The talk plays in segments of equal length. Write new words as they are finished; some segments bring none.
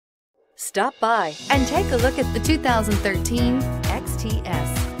Stop by and take a look at the 2013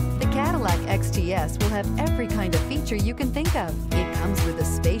 XTS. The Cadillac XTS will have every kind of feature you can think of. It comes with a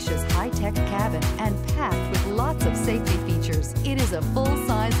spacious, high-tech cabin and packed with lots of safety features. It is a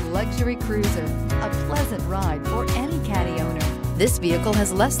full-size luxury cruiser, a pleasant ride for any Caddy owner. This vehicle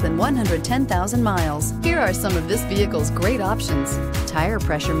has less than 110,000 miles. Here are some of this vehicle's great options: tire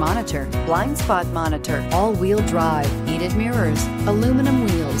pressure monitor, blind spot monitor, all-wheel drive, heated mirrors, aluminum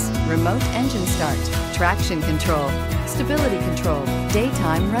wheels, remote engine start, traction control, stability control,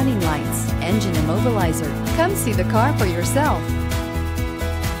 daytime running lights, engine immobilizer. Come see the car for yourself.